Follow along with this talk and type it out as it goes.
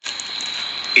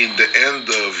in the end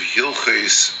of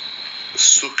Hilches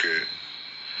Sukkah,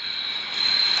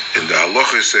 in the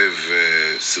halachas of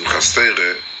Simchas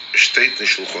Torah, steht in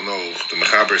Shulchan Aruch, the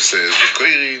Mechaber says,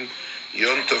 "V'koirin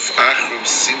Yontov Achrim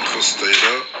Simchas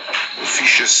Torah,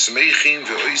 u'fishe smechin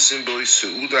ve'oisim boi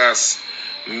seudas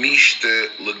mishte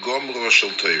legomro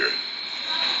shel Torah."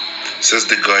 Says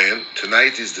the Goyen,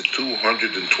 tonight is the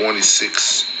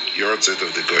 226th Yahrtzeit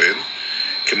of the Goyen.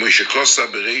 K'moshe kosa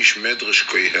bereish medrash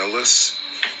koheles,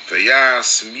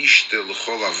 vayas mishte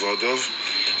l'chol avodov,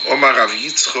 omar Rav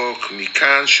Yitzchok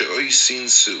mikan she'oisin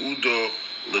seudo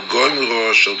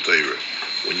legomro shel Torah.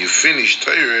 When you finish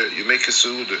Torah, you make a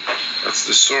seuda. That's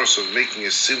the source of making a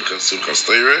simchas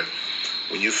Torah.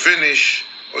 When you finish,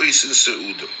 oisin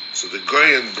seuda. So the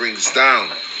Goyen brings down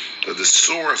that the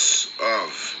source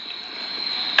of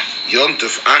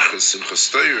Yontov Achas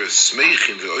Simchas Torah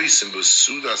Smechin ve'oisim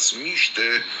b'sudas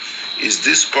mishte is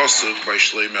this pasuk by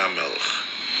Shlomo HaMelech.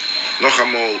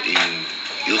 Nochamol in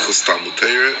Hilchos Talmud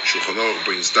Torah, Shulchan Aruch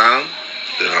brings down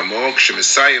the Ramok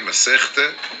Shemesaya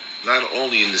Masechta, not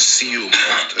only in the Siyum of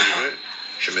Torah,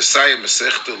 Shemesaya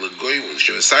Masechta legoy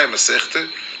Shemesaya Masechta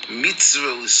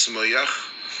mitzvah lismoyach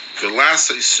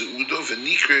ve'lasei seudo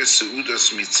ve'nikre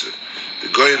seudas mitzvah. The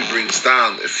Goyen brings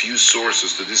down a few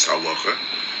sources to this halacha,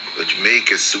 that you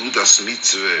make a seudas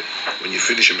mitzvah when you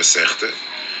finish a masechta.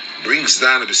 Brings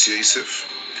down a B'si Yosef.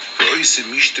 V'oisim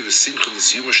mishte v'simcha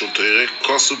l'siyuma shel Torah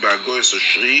kosu ba'agoyes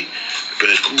oshri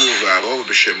pereku v'arov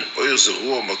b'shem oyer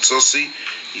zeru motzosi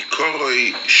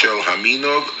ikoroi shel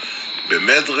haminog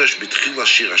b'medrash b'tchila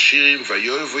shir hashirim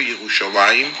v'yovo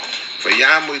Yerushalayim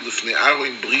v'yamoy l'fnei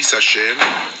aroim bris Hashem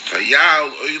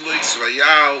v'yal oilois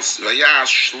v'yas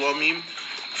shlomim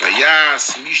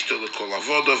Vayas mishte lekol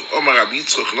avodov omar Rav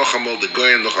Yitzchok nochamol the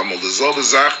Goyen nochamol the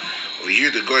Zolbezach. Over here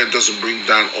the Goyen doesn't bring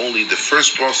down only the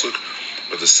first pasuk,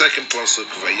 but the second pasuk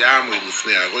vayamoy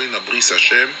lifnei aroin abris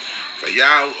Hashem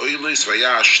vayal oilis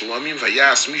vayas shlomim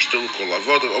vayas mishte lekol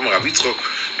avodov omar Rav Yitzchok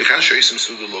mekan she'isim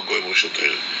suda lo goyim roshel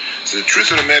Torah. So the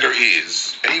truth of the matter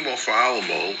is, any more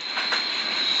fa'almo,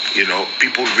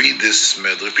 people read this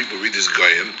medrech, people read this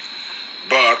Goyen,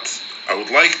 but I would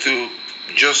like to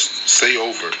just say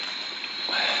over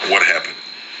what happened.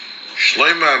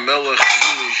 Shlomo HaMelech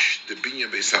finished the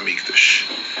Binyan Beis Hamikdash.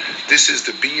 This is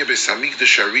the Binyan Beis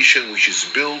Hamikdash Harishon, which is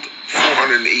built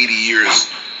 480 years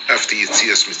after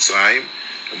Yetzias Mitzrayim.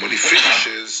 And when he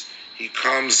finishes, he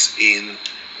comes in,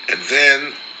 and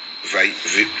then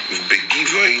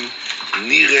Begivoin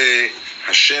Nire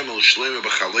Hashem El Shlomo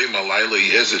B'Chalei Malayla. He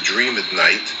has a dream at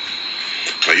night.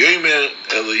 Vayomer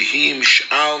Elohim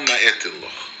Sh'al Ma'etin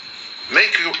Loch.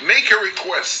 Make a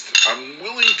request. I'm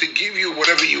willing to give you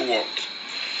whatever you want.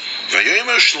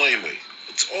 Vayomer Shlomo.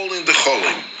 It's all in the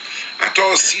Cholim. Ato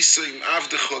asisa im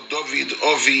avdecho David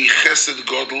ovi chesed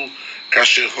godel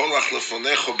kasher holach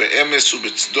lefonecho be'emes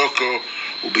u'betzedoko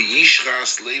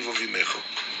u'beyishras leiv avimecho.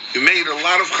 You made a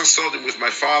lot of chasodim with my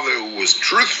father, who was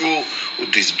truthful, who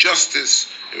did justice.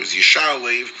 It was Yishar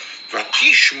Leiv.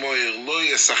 Vatishmoyer lo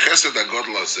yesachesed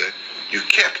hagodel hazeh. You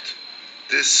kept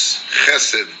this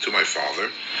chesed to my father.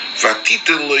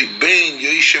 Vatiten loy bein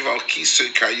yoshev al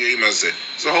kisei kayoyim hazeh.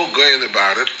 There's a whole goyen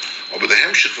about it. But the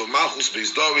hemshich of Malchus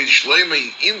Beis David Shlomo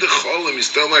in the Cholim is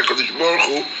telling HaKadosh Baruch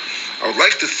Hu, I would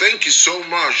like to thank you so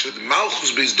much that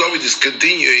Malchus Beis David is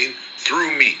continuing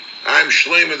through me. I'm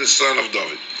Shlomo, the son of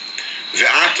David.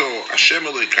 Ve'ato Hashem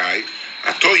Elokai,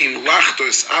 ato im lachto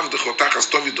es avdecho tachas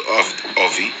David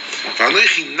ovi,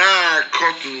 v'anoichi nar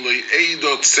kotten loy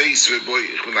eidot seis v'boy.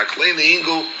 Ich bin a kleine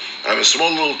ingel, I'm a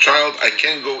small little child, I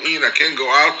can't go in, I can't go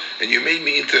out, and you made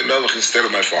me into a melech instead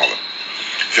of my father.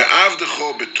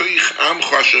 Ve'avdecho betoich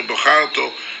amcho asher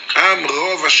bocharto, am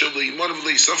rov asher lo'imon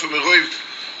v'lo'isofim eroiv.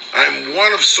 I'm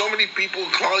one of so many people in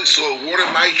Klal Yisrael. What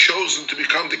am I chosen to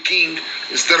become the king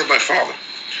instead of my father?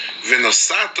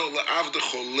 V'nosato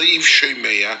le'avdecho leiv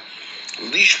shomeya,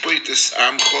 lishpoit es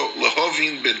amcho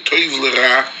lehovin ben toiv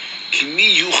l'ra, ki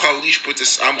mi yuchal lishpoit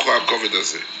es amcho hakoved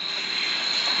hazeh.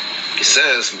 He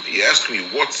says, he asked me,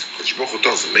 what Kadosh Baruch Hu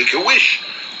tells him, make a wish.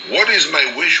 What is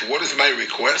my wish? What is my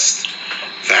request?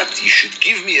 That you should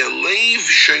give me a leiv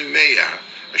shomeya.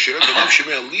 I should have the leiv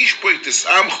shomeya, lishpoit es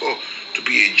amcho, to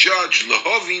be a judge,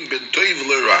 lehovin ben toiv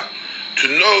l'ra, to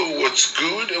know what's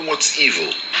good and what's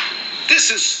evil.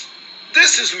 This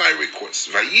is my request.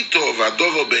 Vayito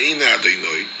v'adovo be'ina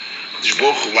Adonai. Kadosh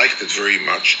Baruch Hu liked it very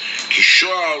much. Ki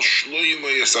shoal shloimo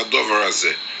yasadover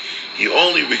hazeh. He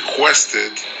only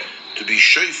requested to be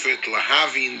shofet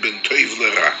lahavin ben toiv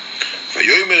l'ra.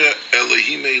 Vayomer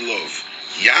Elohim elov.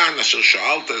 Yan asher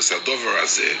sha'alta es hadover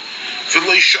hazeh.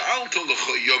 V'lo sha'alta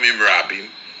lecho yomim rabim.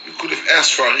 You could have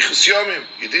asked for Arichas Yomim.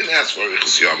 You didn't ask for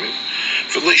Arichas Yomim.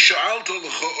 V'lo sha'alto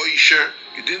l'cho oisher.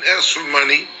 You didn't ask for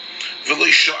money. V'lo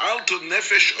sha'alto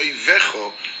nefesh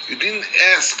oivecho. You didn't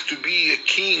ask to be a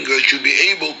king that should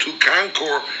be able to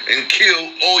conquer and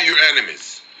kill all your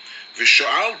enemies.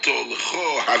 V'sha'alto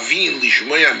l'cho havin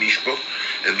lishmoya mishpot.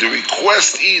 And the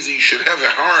request is that you should have a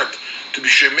heart to be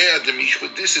shemea the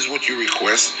mishpot. This is what you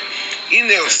request. Ine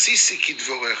osisi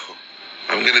kidvorecho.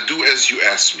 I'm going to do as you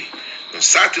ask me. I'm going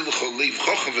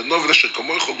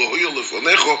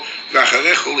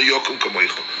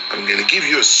to give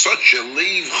you such a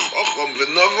leiv chacham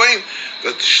v'novain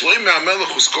that Shlomo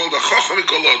HaMelech was called a chacham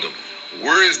mikol adam.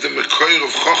 Where is the mekoyer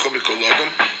of chacham mikol adam?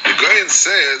 The Gaon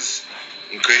says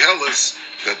in Koheles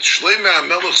that Shlomo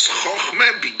HaMelech's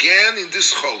chachma began in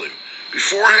this cholim.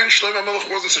 Beforehand, Shlomo HaMelech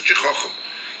wasn't such a chacham.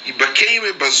 He became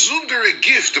a bazundere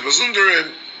gift, a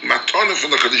bazundere matana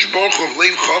from the Kadosh Baruch Hu of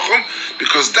Leiv Chacham,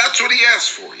 because that's what he asked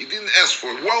for. He didn't ask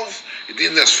for wealth, he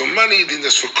didn't ask for money, he didn't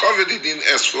ask for covet, he didn't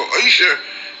ask for oisher,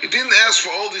 he didn't ask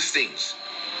for all these things.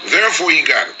 Therefore he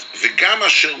got it. V'gam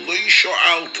asher lo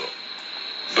yisho'alto.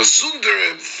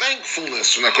 Bazundere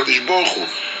thankfulness from the Kadosh Baruch Hu.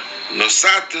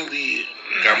 Nosate li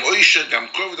gam oisher, gam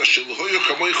kovet, asher lo hoyo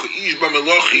kamoicho ish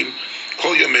b'melochim,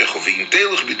 kol yomecho, v'im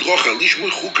telech bidrocha, lishmui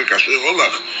chuka, kasher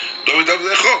olach, David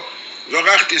Avdecho.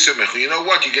 You know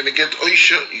what? You're going to get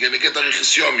Oisha, you're going to get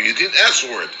Arichas Yomim. You didn't ask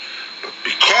for it. But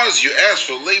because you asked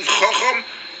for Leiv Chacham,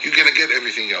 you're going to get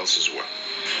everything else as well.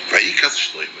 Vayikas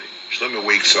Shlomo. Shlomo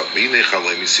wakes up. He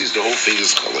sees the whole thing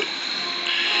is Chalem.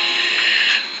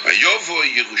 Vayovo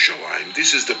Yerushalayim.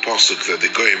 This is the pasuk that the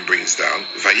Goyim brings down.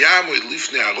 Vayam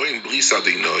lifnei aroim bris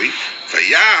adinoi.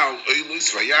 Vayal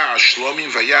oilos vayal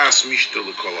shlomim vayas mishte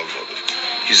lekol avodah.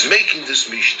 He's making this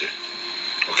mishte.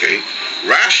 Okay,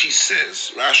 Rashi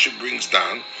brings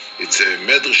down, it's a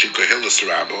Medrash in Koheles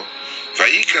Rabbo,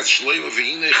 Vayikas Shlomo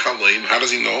v'inei chaleim, how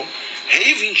does he know?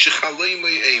 Havin shechaleim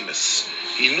emes.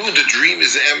 He knew the dream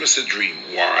is emes, a dream.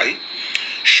 Why?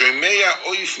 Shomeya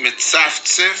oif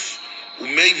metzaftzef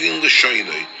umevin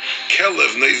l'shoinoi.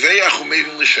 Kelev noiveach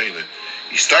umevin l'shoinoi.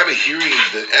 He started hearing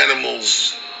the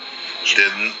animals,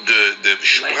 the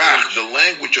sprach, the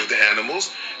language of the animals,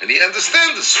 and he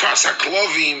understands the sfas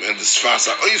haklovim and the sfas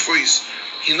ha'oifois.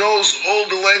 He knows all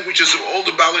the languages of all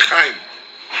the Balichaim.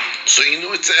 So he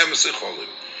knew it's emes cholim.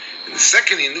 And the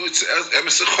second he knew it's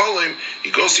emes cholim, he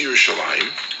goes to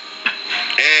Yerushalayim,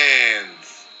 and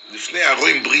lifnei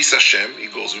aroim bris Hashem, he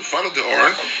goes in front of the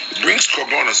Oran, he brings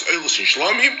korbanos oilos and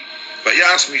shlomim,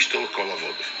 vayas mishto l'kol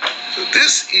avodah. So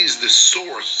this is the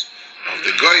source of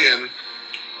the Goyen,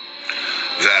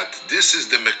 that this is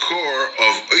the mekor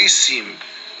of oisim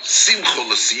simcha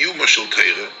l'siyuma shel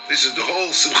Torah. This is the whole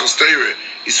simchas Torah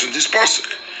is from this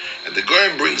pasuk, and the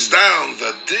Goyen brings down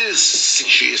that this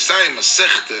sheyasayim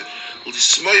masechta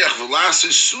l'smoyach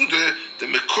v'lasei suda, the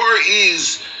mekor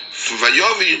is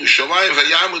vayovi Yerushalayim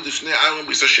vayamud lifnei aron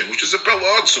bris Hashem, which is a pel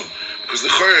otzum, because the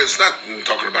Torah is not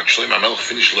talking about Shlomo HaMelech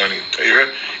finished learning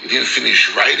Torah, he didn't finish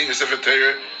writing a sefer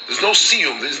Torah. There's no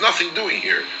siyum, there's nothing doing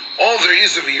here. All there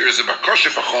is over here is a bakoshe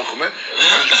for Chochmeh,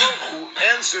 who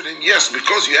answered him, yes,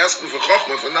 because you asked me for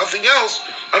Chochmeh, for nothing else,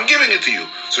 I'm giving it to you.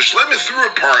 So Shlomo threw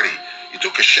a party. He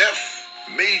took a chef,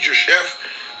 major chef,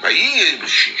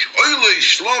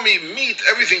 Shlomi, meat,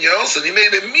 everything else, and he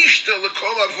made a mishta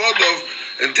l'kol avodov,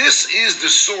 and this is the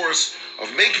source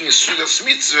of making a sudas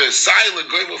mitzvah, sai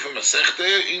l'goyim of a masechta,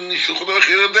 in Shulchan Aruch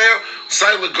Yerodeo,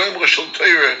 sai l'goyim Shel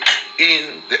Torah,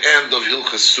 in the end of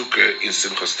Hilchas Sukkah in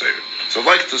Simchas Torah. So I'd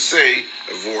like to say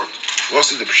a word.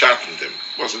 Was it the pshat in them?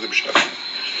 Was it the pshat?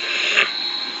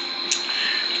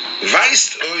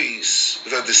 Weist ois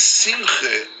that the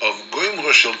simcha of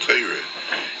Goyim Shel Torah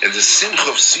and the simcha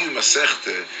of Siyum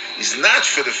Masechta is not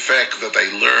for the fact that I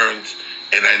learned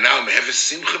and I now have a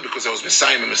simcha because I was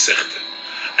Messiah Masechta.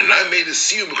 And I made a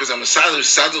siyum because I'm a sadel,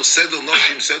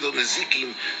 noshim, sadel,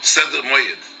 nezikim, sadel,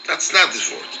 moyed. That's not the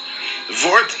vort. The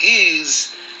vort is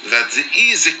that there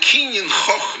is a kinyan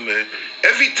chochmeh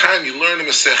every time you learn a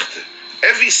masechta.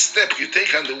 Every step you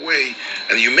take on the way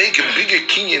and you make a bigger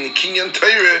kinyan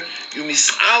Torah, you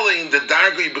mis'ala in the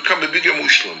darga, you become a bigger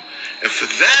mushlim. And for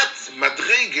that,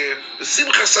 madrege, the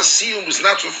simchas hasiyum is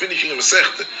not for finishing a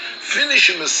masechta.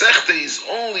 Finishing a masechta is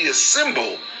only a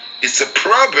symbol. It's a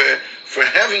probe for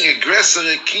having a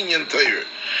gresser kinyan Torah.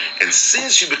 And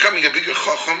since you're becoming a bigger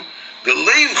chacham, the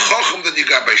leiv chacham that you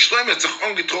got by Shlomo, it's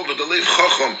only told of the leiv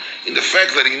chacham in the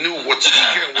fact that he knew what's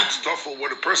tzedakah and what's tafel,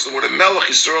 what a person, what a melech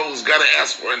Yisrael has got to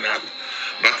ask for or not.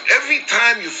 But every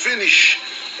time you finish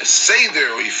a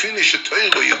seder or you finish a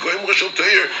Torah or you go in Rosh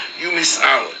Torah, you miss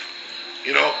out.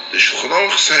 You know, the Shulchan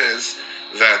Aruch says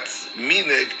that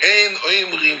Mineg ein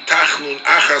oimrim tachnun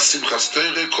achas simchas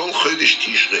Torah kol chodesh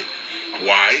Tishrei.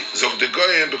 Why? Zog the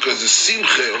Goyim, because the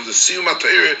simcha of the Siyuma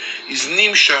Torah is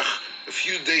nimshach a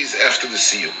few days after the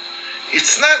Siyum.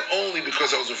 It's not only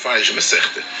because I was refinish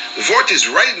Masechta. The vort is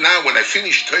right now when I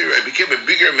finished Torah, I became a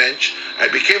bigger mensch, I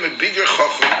became a bigger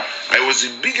chacham, I was a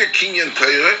bigger kinyan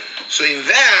Torah. So in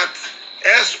that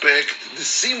aspect, the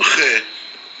simcha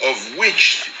of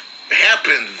which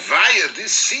happened via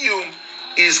this Siyum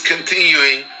is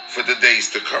continuing for the days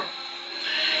to come.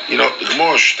 You know, the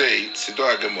Gemara states, the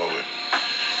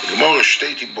Gemara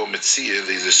states in Bo Metzia,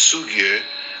 there's a sugya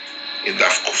in the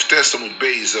Kuftes Amud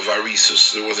Beis of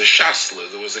Arisus. There was a shasler,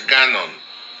 there was a ganon.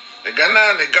 A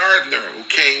gardener who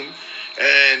came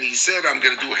and he said, I'm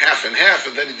going to do half and half,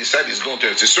 and then he decided he's going to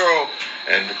Eretz Yisrael,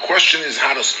 and the question is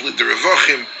how to split the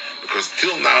Revochim, because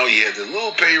till now he had a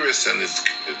little payris and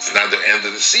it's not the end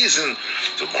of the season.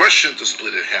 So question to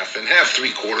split it half and half,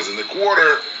 3/4 and a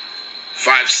quarter,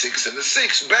 5, 6 and a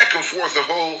 6, back and forth the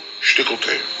whole shtickle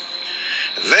Torah.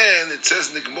 Then it says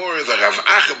in the Gemara that Rav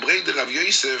Acha Breder Rav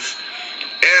Yosef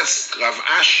asked Rav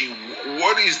Ashi,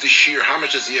 what is the shear? How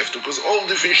much does he have to? Because all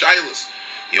different shilas.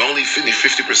 He only finished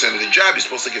 50% of the job. He's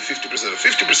supposed to get 50% of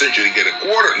 50%. Should he get a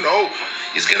quarter? No.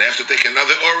 He's going to have to take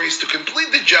another Oris to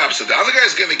complete the job. So the other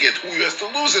guy's going to get who has to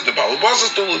lose it. The Balabas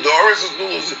has to lose it. The Oris has to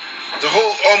lose it. The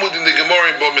whole Omud in the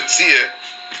Gemara in Bo Metzia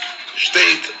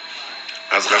state,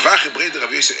 as Rav Acha Breder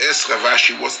Rav Yosef asked Rav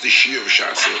Ashi, what's the shear of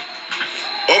Shasel?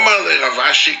 Omar le Rav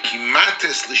Ashi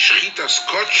kimates l'shchitas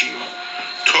kochim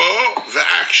to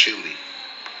ve'aksheli.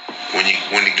 When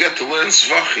you get to learn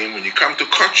Zvachim, when you come to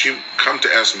Kochim, come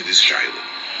to ask me this Shaila.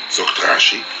 Zogt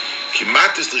Rashi,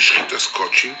 kimates l'shchitas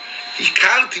kochim,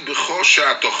 hikarti b'chol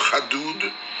sha'ato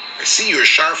chadud. I see you're a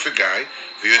sharp guy,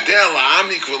 v'yodea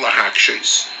la'amik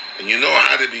v'lahakshes, and you know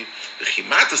how to be.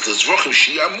 V'chimates l'zvachim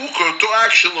shi'amukor to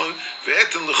akshelon,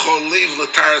 ve'eten l'chol leiv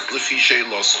l'tarat lefi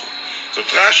she'loscho. Zogt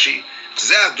Rashi,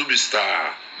 Zeh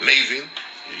dubista mevin.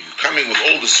 You're coming with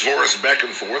all the svoras back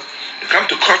and forth. You come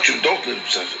to Kochim, don't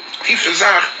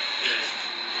tifezach.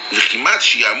 V'chimat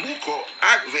shi'amuko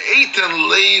ve'eiten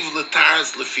leiv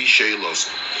l'taras lefi she'los.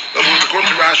 In other words, according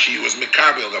to Rashi, he was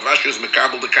mekabel. Rashi was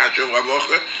mekabel the kasha of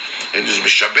Ravocha, and he was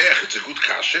mishabech. It's a good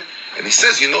kasha. And he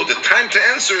says, you know, the time to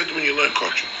answer it when you learn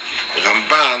Kochim.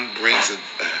 Ramban brings it.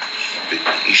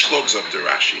 He slogs up the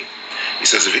Rashi. He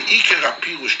says, "Ve'ikar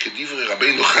apirush kedivrei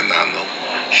Rabbeinu Chananel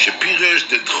shepiresh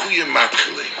dedchuye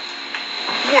matchile."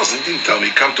 Didn't tell me.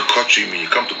 You come to Kochim, and you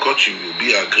come to Kochim, you'll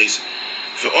be a grace.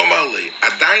 Ve'omar le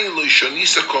adayin lo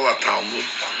yishonisa kol haTalmud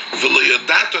ve'lo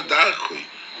yodato darkoi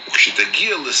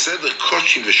ukshetagia leseder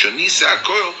Kochim ve'shonisa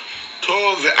hakol to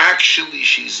ve'aksheli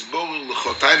sheizbor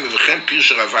lechotayim ve'chem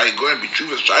pirush Ravai Goyen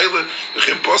b'tshuva shaila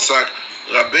ve'chem posak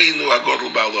Rabbeinu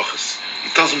hagodol ba'alochas. He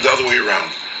tells him the other way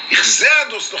around. Ich sehe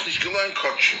das noch nicht gelernt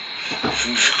Kochim.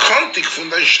 Vom Kontik von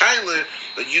der Scheile,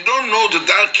 that you don't know the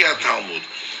Darkei Talmud.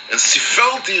 And sie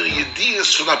fällt dir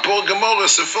Yedias von Apor Gemara,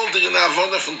 sie fällt dir in der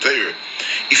Avona von Torah.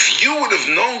 If you would have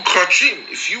known Kochim,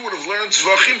 if you would have learned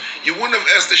Zvachim, you wouldn't have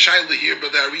asked the Scheile here,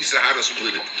 but the Arisa how to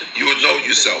split it. You would know it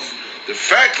yourself. The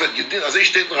fact that you didn't, as I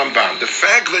stated Ramban, the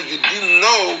fact that you didn't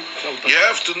know, you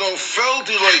have to know felt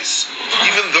dir Reis.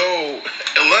 Even though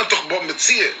Elantoch Bo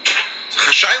Metzia,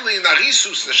 Chashayli in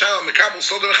Arisus, Nashayla Mekabel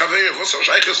Sodom Chaveir, was auch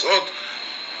Scheiches Ot,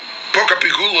 Poka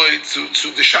Piguloi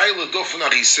zu the Shayla Dof von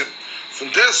Arisim. Von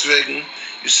deswegen,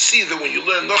 you see that when you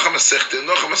learn Noch HaMasechta,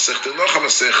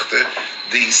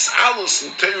 these Alus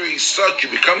and Torah is such, you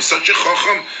become such a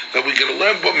Chacham, that we're going to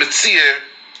learn Bo Metzia,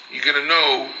 you're going to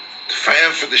know,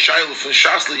 for the Shayla from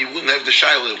Shasla, you wouldn't have the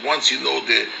Shayla once you know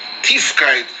the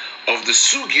Tifkeit of the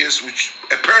Sugyas, which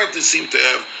apparently seem to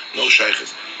have no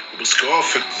Sheiches.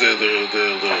 Briskerov, the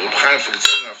Reb Chaim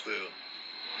vergessen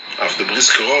auf der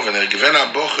Briskerov, and gewinnt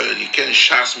a Bocher, you can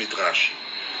Shas mit Rashi.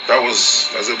 That was,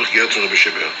 as I gehört von Rebbe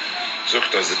Sheber.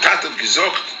 Sagt, als der Tat hat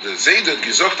gesagt, der Seid hat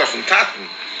gesagt auf den Taten,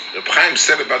 Reb Chaim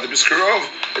said about the Briskerov,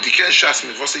 that you can Shas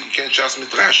mit, was you can Shas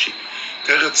mit Rashi.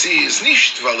 Der Retzi ist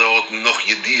nicht, weil hat noch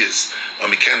Yedias,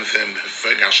 aber wir kennen von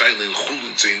Fragen in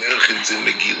Chulun zu in Erchen zu in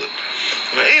Megillah.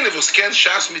 Aber einer, was kennt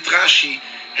Shas mit Rashi,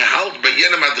 halt bei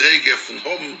jener Madrege von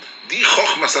oben die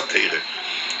Chochmas HaTorah.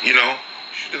 You know,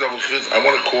 I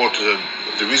want to quote,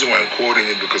 the reason why I'm quoting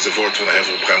it, because the word from the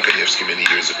Hefer Bram Kanievsky many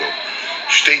years ago.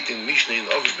 Steht in Mishnah in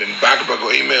Ovis, ben Bagba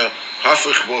Goimer,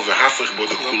 Hafrich bo ve'hafrich bo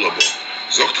de Kula bo.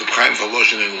 Zogt Reb Chaim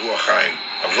Volozhiner in Ruach Chaim.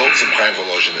 Avot Reb Chaim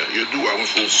Volozhiner. Yodua und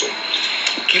Fulsom.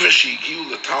 Kiva she'igiu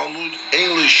leTalmud, ein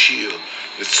le'shir,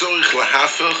 v'tzorich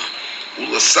le'hafrich,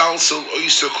 u'le'salsel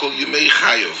oisa kol yemei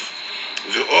chayov.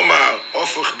 ואומר,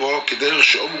 הופך בו כדרך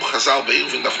שאומרו חז"ל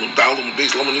בערבון דף נ"ד עמוד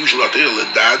בייס, לא מונים שלו התיר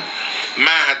לדד.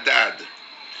 מה הדד?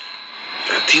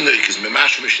 והתינוק is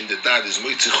ממשמש in the dad is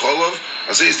מויצי חולוב,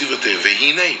 אז זה יש דברי תיר.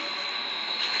 והנה,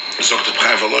 זוכת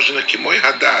הבחיים ולוז'נה, כמוי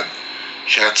הדד,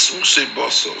 שהצמוסי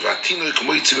בוסו, והתינוק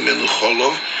מויצי ממנו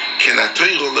חולוב, כן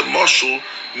התירו למושל,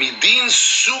 מדין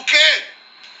סוכה,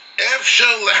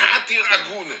 אפשר להתיר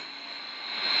אגונה.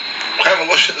 הבחיים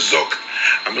ולוז'נה זוכת,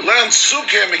 המילן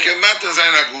סוכה מקמטה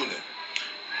זין אגונה.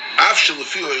 אף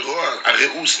שלפי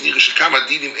הראוס נראה שכמה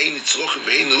דינים אין נצרוכים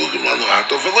ואין נהוגים לנו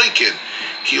עטו, ולא כן,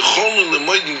 כי יכולנו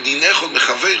למוד עם דין אחד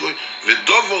מחברו,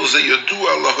 ודובר זה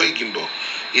ידוע להוגים בו.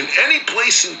 In any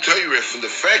place in Torah, from the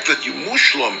fact that you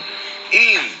Muslim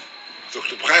in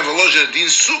Dr. Chaim Volozhin Din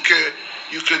Sukkah,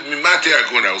 you could mimate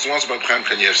aguna. I was once by Chaim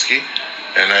Kanievsky,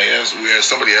 and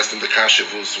somebody asked him the kasha,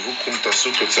 "Vu kumt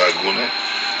sukkah to aguna?"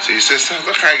 So he says,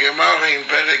 "The Gemara in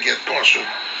Perek get poshut,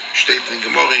 steht in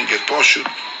Gemara in get poshut,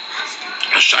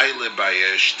 Shaile by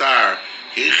Star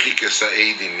Hirchike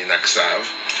Saedim min Aksav,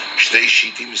 shtei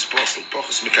shitim is posel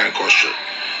pochas mekan kosher,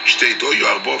 steht oyu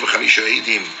arbo v'chamisha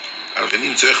edim."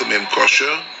 Alvenim tzeichel mehem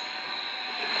kosher,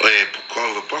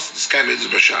 kol v'post, this guy made this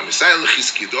basham. Misayel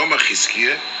l'chizki, doma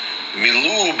chizki,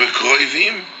 milu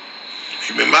bekroivim, if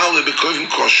you memale bekroivim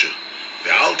kosher.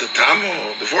 Ve'al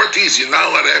tetamo, the fourth is, you're not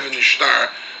allowed to have in the shtar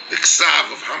the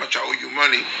ksav of how much I owe you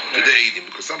money to the edim,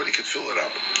 because somebody could fill it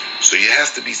up. So it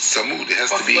has to be samud, it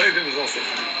has to be...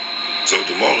 So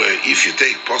the more, if you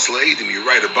take posel edim, you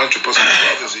write a bunch of posel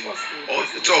brothers,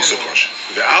 it's also kosher.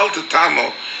 Ve'al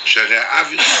tetamo,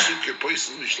 שהרי סוכר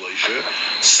פויסל משלושה,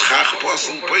 schach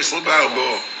posel poisel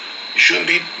barbo. You shouldn't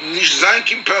be nicht sein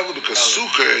kimpel, because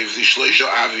sukkah, if the shloisha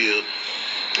avir,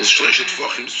 is shloisha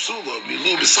tfochim psula,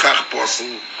 milu b'schach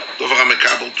posel, dover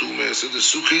ha-mekabel tume, so the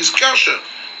sukkah is kosher.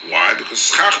 Why? Because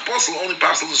schach posel only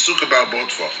pasel the sukkah barbo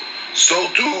tfochim. So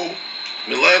too,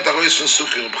 milayat arois von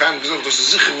sukkah, Rebchaim gesagt, das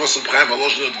ist sicher, was Rebchaim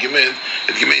Volozhin hat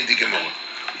gemeint die Gemara.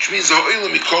 Which means the oil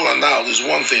mikol anal is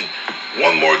one thing.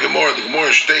 One more Gemara, the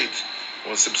Gemara state,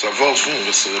 was es Savol von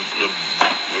was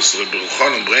Reb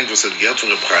Elchanan bringt, was gehört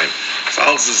von Reb Chaim. Es ist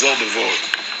alles dasselbe Wort.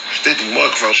 Steht in Gemara,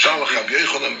 kvar shalach Rab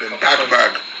Yochanan ben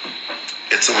Bagbag,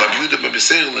 אצל רב יהודה בן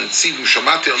בסירא לנציב,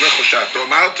 ושמעתי עליך שאתה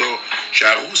אמרת,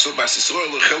 שהרוסו בס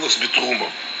ישראל לחלוס בתרומו.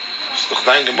 אז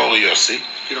תחתיים גמור יוסי,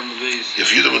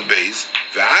 יפיודה בבייז,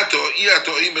 ואתו, אי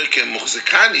אתו אימר כן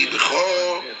מוחזקני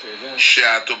בכו,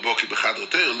 שאתו בוקי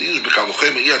בחדרתר, לירש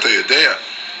בקלוחם, אי אתו יודע,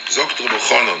 זוקת רב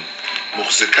אלחנן,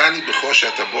 מוחזקני בכו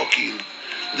שאתה בוקי,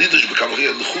 לירש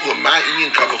בקלוחם, לחורה, מה עניין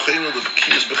קלוחם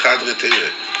לבקירס בחדרתר?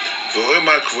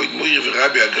 ואומר כבוד מויר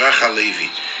ורבי אגרח הלוי,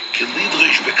 כי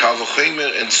לידרש בקל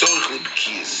וחומר אין צורך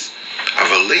לבקיס,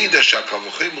 אבל לידע שהקל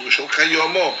וחומר ראשון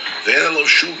כיומו ואין עליו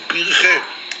שום פרחה,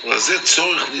 לזה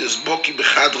צורך להסבוקי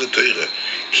בחדרי תורה,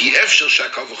 כי אפשר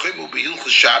שהקל וחומר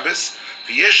בהלכות שבס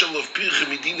ויש עליו פרחה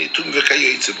מדין נתון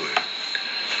וכייצא בו.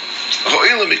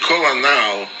 הואילה מכל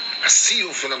הנעל,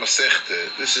 הסיום von der Masechta,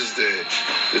 this is the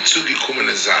Zugi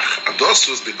kommende Sach. Das,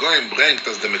 was der Goyim bringt,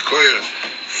 als der Mekoyer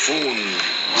von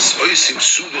Oisim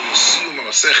Sudan, Siyum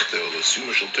Masechta, oder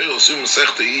Siyum Shel Torah, Siyum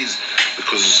Masechta is,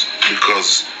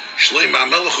 because Shlomo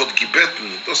HaMelech hat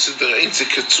gebeten, das ist der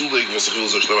einzige Zuleg, was ich will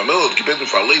sagen, Shlomo HaMelech hat gebeten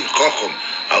für Alev Chochom,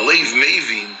 Alev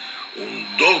Mevin, und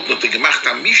dort hat gemacht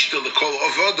am Mishte lekol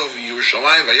Ovodov in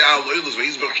Yerushalayim vayal oilus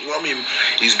vayizbach shalomim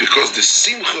is because the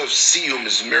simcha of Siyum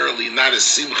is merely not a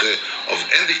simcha of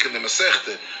endik in the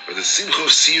Masechta, but the simcha of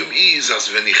Siyum is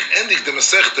as wenn ich endik the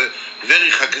Masechta werde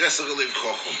ich aggressor lev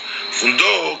chochom. Von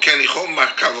do kann ich hom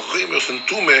mach kavochim von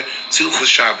Tume zilch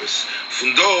Shabbos.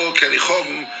 Von do kann ich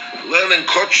hom lernen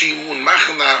Kotschim und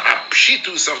machen a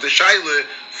Pshitus auf der Scheile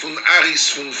von Aris,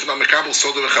 von der Mekabel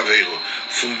Sodom und Chavero.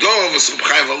 Von da, was Reb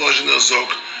Chaim Volozhin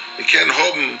sagt, wir können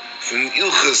haben von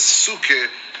Ilches Sukke,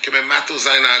 kann man Mato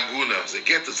sein Aguna. Sie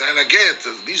geht, seiner geht,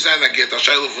 nicht seiner geht, das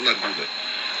Scheile von Aguna.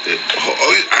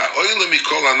 Oile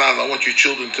Mikol Anan, I want your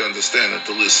children to understand and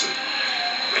to listen.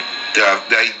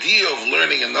 The idea of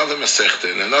learning another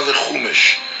Masechta and another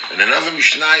Chumash and another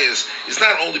Mishnayos is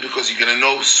not only because you're going to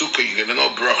know Sukkah, you're going to know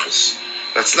Brachas.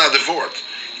 That's not the word.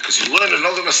 Because you learn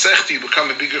another Masechta, you become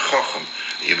a bigger Chacham.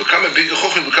 You become a bigger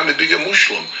Chacham, you become a bigger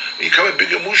Muslim. When you become a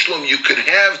bigger Muslim, you can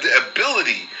have the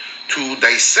ability to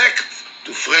dissect,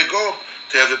 to frego,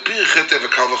 to have a pirchet, to have a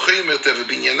kalvachimer, to have a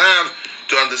binyanav,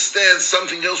 to understand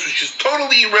something else which is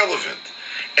totally irrelevant.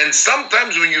 And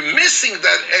sometimes when you're missing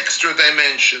that extra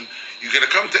dimension, you're going to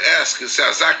come to ask, if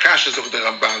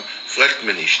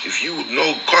you would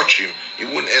know Kochim, you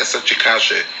wouldn't ask such a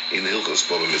kasha in Hilchos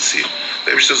Baba Metzir.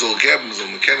 Maybe says,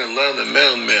 learn and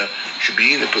more, should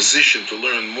be in a position to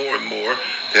learn more and more,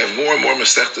 to have more and more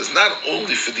Masechtas, not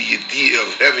only for the idea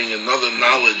of having another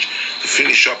knowledge to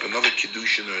finish up another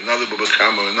Kiddushin or another Baba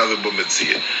Kama or another Baba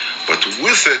Metzir, but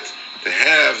with it, to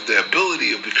have the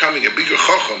ability of becoming a bigger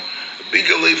Chacham,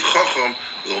 bigger Lev Chacham,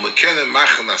 lo mekenen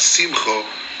machna simcho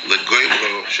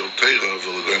legoimro shel Torah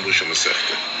v'legoimro shel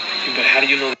Masechta. But how do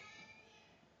you know?